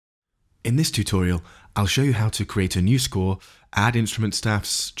In this tutorial, I'll show you how to create a new score, add instrument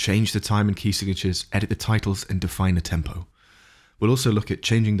staffs, change the time and key signatures, edit the titles, and define a tempo. We'll also look at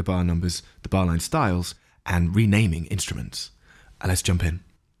changing the bar numbers, the bar line styles, and renaming instruments. Let's jump in.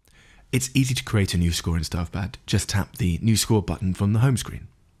 It's easy to create a new score in StaffPad. Just tap the New Score button from the home screen.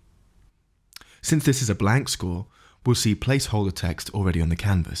 Since this is a blank score, we'll see placeholder text already on the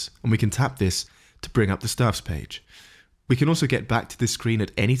canvas, and we can tap this to bring up the staffs page. We can also get back to this screen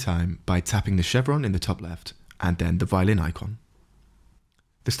at any time by tapping the chevron in the top left and then the violin icon.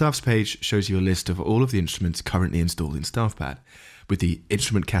 The staffs page shows you a list of all of the instruments currently installed in StaffPad, with the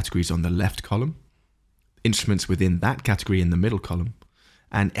instrument categories on the left column, instruments within that category in the middle column,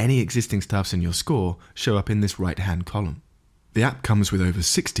 and any existing staffs in your score show up in this right-hand column. The app comes with over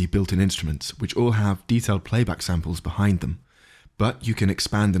 60 built-in instruments, which all have detailed playback samples behind them, but you can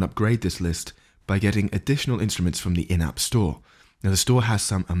expand and upgrade this list by getting additional instruments from the in-app store. Now, the store has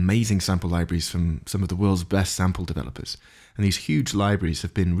some amazing sample libraries from some of the world's best sample developers, and these huge libraries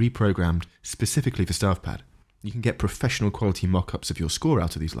have been reprogrammed specifically for StaffPad. You can get professional quality mock-ups of your score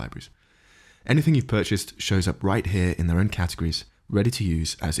out of these libraries. Anything you've purchased shows up right here in their own categories, ready to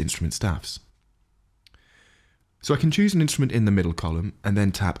use as instrument staffs. So I can choose an instrument in the middle column and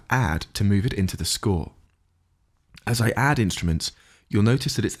then tap Add to move it into the score. As I add instruments, you'll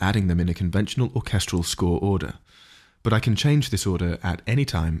notice that it's adding them in a conventional orchestral score order, but I can change this order at any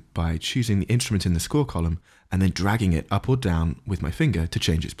time by choosing the instrument in the score column and then dragging it up or down with my finger to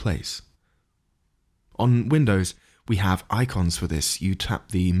change its place. On Windows, we have icons for this. You tap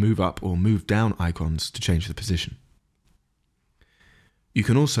the move up or move down icons to change the position. You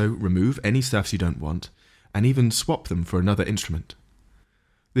can also remove any staffs you don't want and even swap them for another instrument.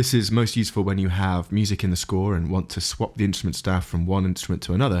 This is most useful when you have music in the score and want to swap the instrument staff from one instrument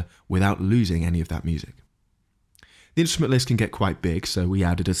to another without losing any of that music. The instrument list can get quite big, so we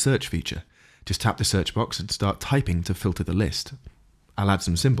added a search feature. Just tap the search box and start typing to filter the list. I'll add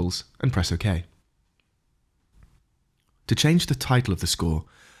some symbols and press OK. To change the title of the score,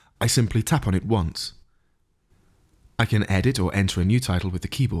 I simply tap on it once. I can edit or enter a new title with the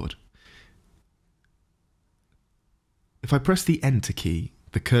keyboard. If I press the Enter key,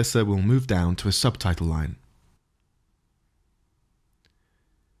 the cursor will move down to a subtitle line.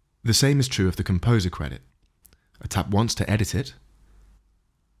 The same is true of the composer credit. I tap once to edit it,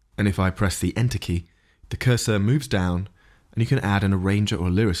 and if I press the Enter key, the cursor moves down and you can add an arranger or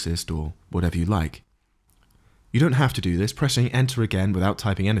lyricist or whatever you like. You don't have to do this. Pressing Enter again without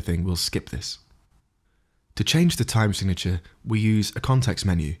typing anything will skip this. To change the time signature, we use a context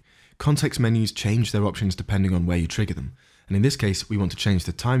menu. Context menus change their options depending on where you trigger them. And in this case, we want to change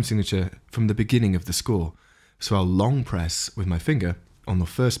the time signature from the beginning of the score. So I'll long press with my finger on the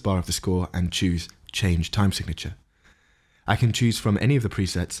first bar of the score and choose Change Time Signature. I can choose from any of the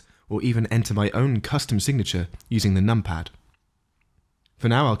presets or even enter my own custom signature using the numpad. For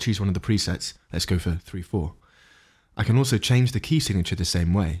now, I'll choose one of the presets. Let's go for 3/4. I can also change the key signature the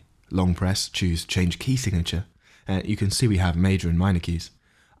same way. Long press, choose Change Key Signature. You can see we have major and minor keys.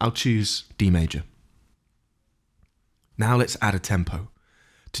 I'll choose D major. Now let's add a tempo.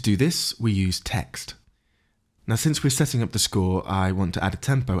 To do this, we use text. Now, since we're setting up the score, I want to add a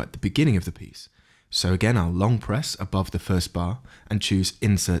tempo at the beginning of the piece. So again, I'll long press above the first bar and choose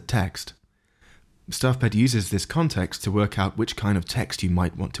Insert Text. StaffPad uses this context to work out which kind of text you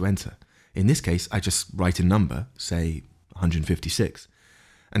might want to enter. In this case, I just write a number, say 156,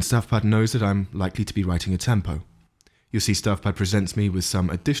 and StaffPad knows that I'm likely to be writing a tempo. You'll see StaffPad presents me with some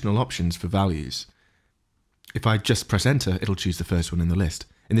additional options for values. If I just press Enter, it'll choose the first one in the list.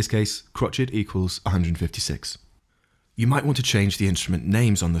 In this case, crotchet equals 156. You might want to change the instrument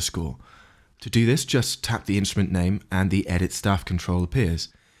names on the score. To do this, just tap the instrument name and the Edit Staff control appears.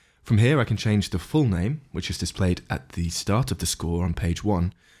 From here, I can change the full name, which is displayed at the start of the score on page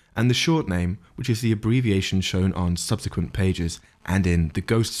 1, and the short name, which is the abbreviation shown on subsequent pages and in the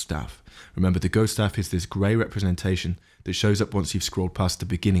ghost staff. Remember, the ghost staff is this grey representation that shows up once you've scrolled past the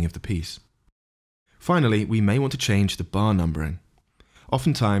beginning of the piece. Finally, we may want to change the bar numbering.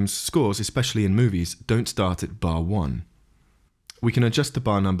 Oftentimes, scores, especially in movies, don't start at bar 1. We can adjust the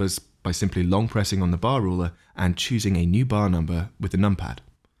bar numbers by simply long pressing on the bar ruler and choosing a new bar number with the numpad.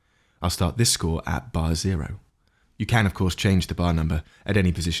 I'll start this score at bar 0. You can, of course, change the bar number at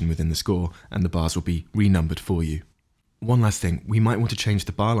any position within the score, and the bars will be renumbered for you. One last thing, we might want to change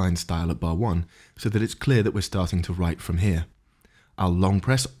the bar line style at bar 1 so that it's clear that we're starting to write from here. I'll long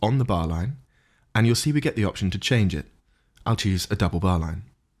press on the bar line, and you'll see we get the option to change it. I'll choose a double bar line.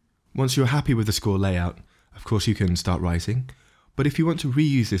 Once you're happy with the score layout, of course you can start writing, but if you want to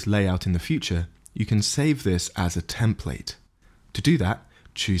reuse this layout in the future, you can save this as a template. To do that,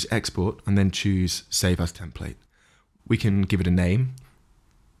 choose Export, and then choose Save as Template. We can give it a name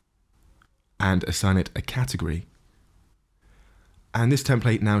and assign it a category. And this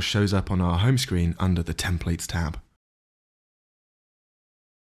template now shows up on our home screen under the Templates tab.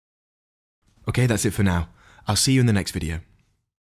 Okay, that's it for now. I'll see you in the next video.